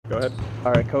Go ahead.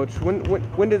 All right, Coach.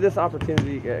 When did this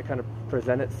opportunity kind of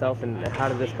present itself, and how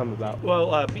did this come about? Well,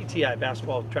 BTI,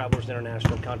 Basketball Travelers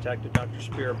International, contacted Dr.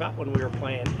 Spear about when we were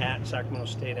playing at Sacramento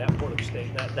State, at Portland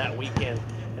State that weekend,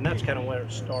 and that's kind of when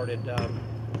it started.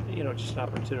 Just an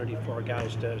opportunity for our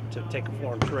guys to take a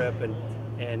foreign trip,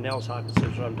 and Nels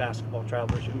Hawkinson's run Basketball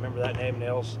Travelers. You remember that name,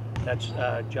 Nels? That's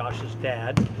Josh's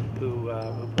dad, who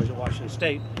plays at Washington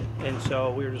State, and so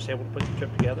we were just able to put the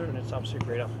trip together, and it's obviously a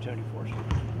great opportunity for us.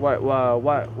 Why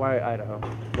Idaho?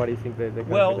 Why do you think they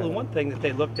Well, the one thing that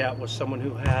they looked at was someone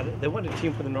who they wanted a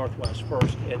team for the Northwest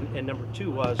first, and number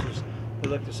two is they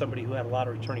looked at somebody who had a lot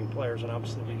of returning players, and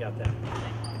obviously we got that.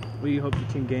 What do you hope your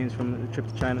team gains from the trip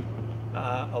to China?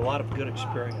 A lot of good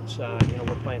experience.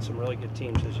 We're playing some really good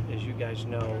teams, as you guys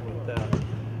know,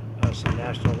 with some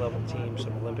national level teams,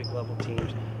 some Olympic level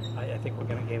teams. I think we're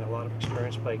going to gain a lot of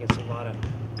experience, play against a lot of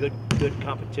good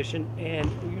competition, and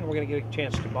we're going to get a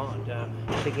chance to bond.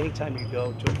 I think anytime you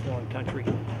go to a foreign country,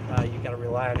 you got to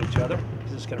rely on each other,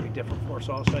 because it's going to be different for us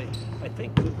all. So I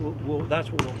think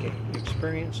that's what we'll gain: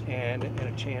 experience and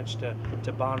a chance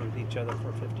to bond with each other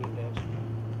for 15 days.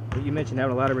 You mentioned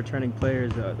having a lot of returning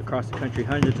players across the country,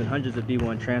 hundreds and hundreds of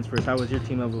D1 transfers. How was your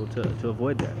team able to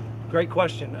avoid that? Great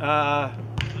question.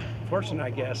 Fortunate, I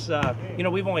guess.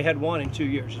 We've only had one in 2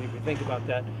 years, and if you think about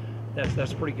that,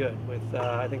 that's pretty good. With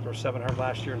I think there were 700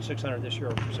 last year and 600 this year,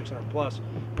 or 600 plus.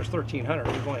 There's 1,300.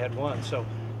 We've only had one, so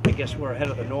I guess we're ahead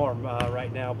of the norm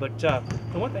right now. But the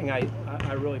one thing I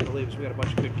really believe is we got a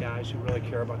bunch of good guys who really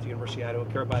care about the University of Idaho,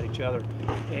 care about each other,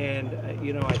 and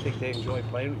I think they enjoy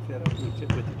playing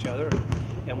with each other,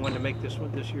 and wanted to make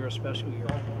this year a special year.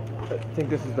 I think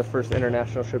this is the first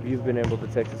international trip you've been able to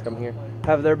take since coming here.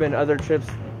 Have there been other trips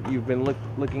you've been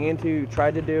looking into,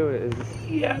 tried to do?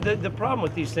 Yeah, the problem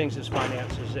with these things is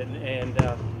finances, and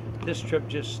this trip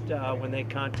just, when they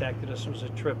contacted us, was a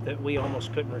trip that we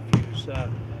almost couldn't refuse.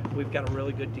 We've got a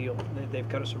really good deal. They've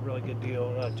got us a really good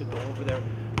deal to go over there.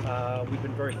 We've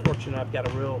been very fortunate. I've got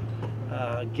a real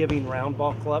giving round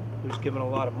ball club who's given a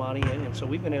lot of money, and so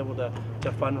we've been able to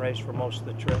fundraise for most of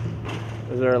the trip.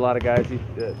 Is there a lot of guys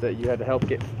that you had to help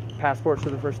get passports for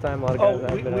the first time? A lot of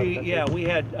guys we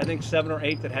had, I think, 7 or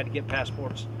 8 that had to get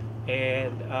passports,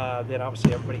 and then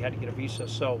obviously everybody had to get a visa.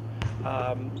 So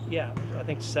I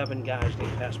think 7 guys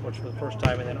needed passports for the first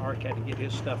time, and then Ark had to get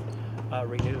his stuff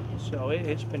renewed. So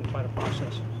it's been quite a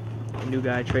process. New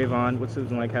guy, Trayvon, what's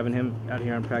it like having him out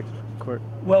here on practice court?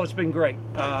 Well, it's been great.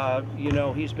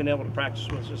 He's been able to practice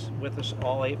with us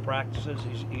all 8 practices.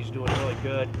 He's doing really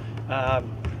good.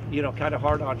 Kind of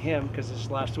hard on him because it's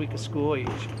last week of school.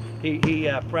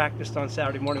 He practiced on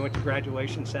Saturday morning, went to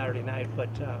graduation Saturday night, but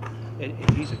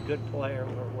he's a good player.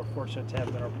 We're fortunate to have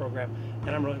him in our program,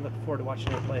 and I'm really looking forward to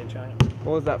watching him play in China.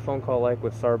 What was that phone call like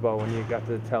with Sarbo when you got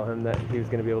to tell him that he was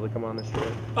going to be able to come on this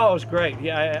trip? Oh, it was great.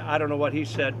 Yeah, I don't know what he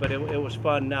said, but it was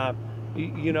fun. I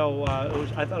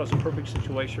thought it was a perfect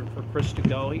situation for Chris to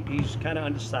go. He's kind of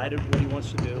undecided what he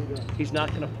wants to do. He's not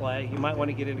going to play. He might want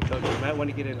to get into coaching. He might want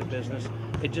to get into business.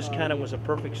 It just kind of was a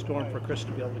perfect storm for Chris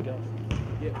to be able to go.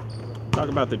 Talk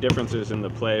about the differences in the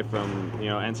play from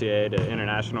NCAA to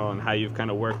international, and how you've kind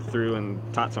of worked through and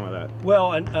taught some of that.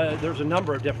 Well, and there's a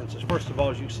number of differences. First of all,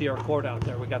 as you see our court out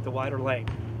there, we got the wider lane.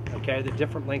 Okay, the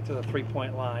different length of the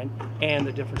three-point line, and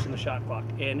the difference in the shot clock.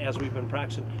 And as we've been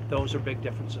practicing, those are big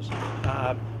differences.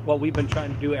 What we've been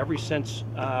trying to do ever since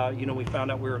we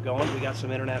found out we were going, we got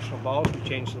some international balls, we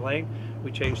changed the lane,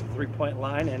 we changed the three-point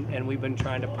line, and we've been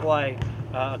trying to play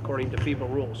according to FIBA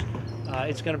rules.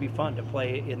 It's going to be fun to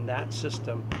play in that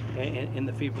system, in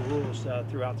the FIBA rules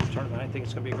throughout the tournament. I think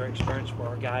it's going to be a great experience for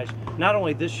our guys, not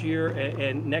only this year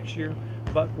and next year,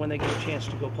 but when they get a chance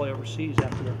to go play overseas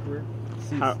after their career.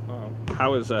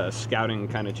 How has scouting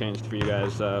kind of changed for you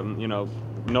guys?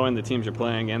 Knowing the teams you're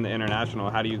playing and the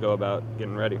international, how do you go about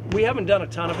getting ready? We haven't done a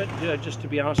ton of it, just to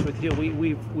be honest with you.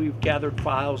 We've gathered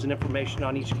files and information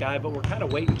on each guy, but we're kind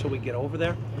of waiting until we get over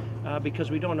there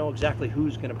because we don't know exactly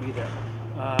who's going to be there.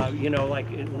 Like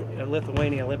a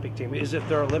Lithuanian Olympic team. Is it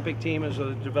their Olympic team? Is it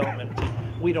a development team?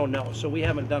 We don't know. So we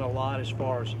haven't done a lot as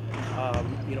far as,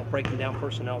 breaking down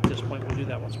personnel at this point. We'll do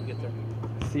that once we get there.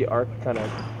 See Ark kind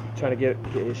of trying to get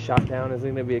his shot down. Is it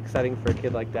going to be exciting for a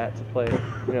kid like that to play?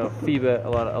 FIBA, a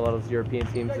lot of those European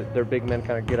teams, their big men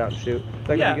kind of get out and shoot. Is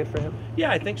that going to be good for him?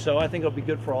 Yeah, I think so. I think it'll be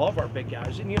good for all of our big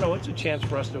guys. And it's a chance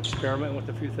for us to experiment with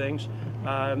a few things,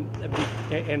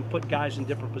 and put guys in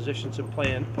different positions and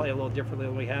play a little differently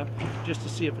than we have, just to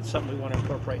see if it's something we want to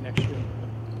incorporate next year.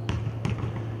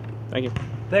 Thank you.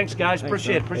 Thanks, guys.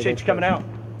 Appreciate it. Appreciate you coming out.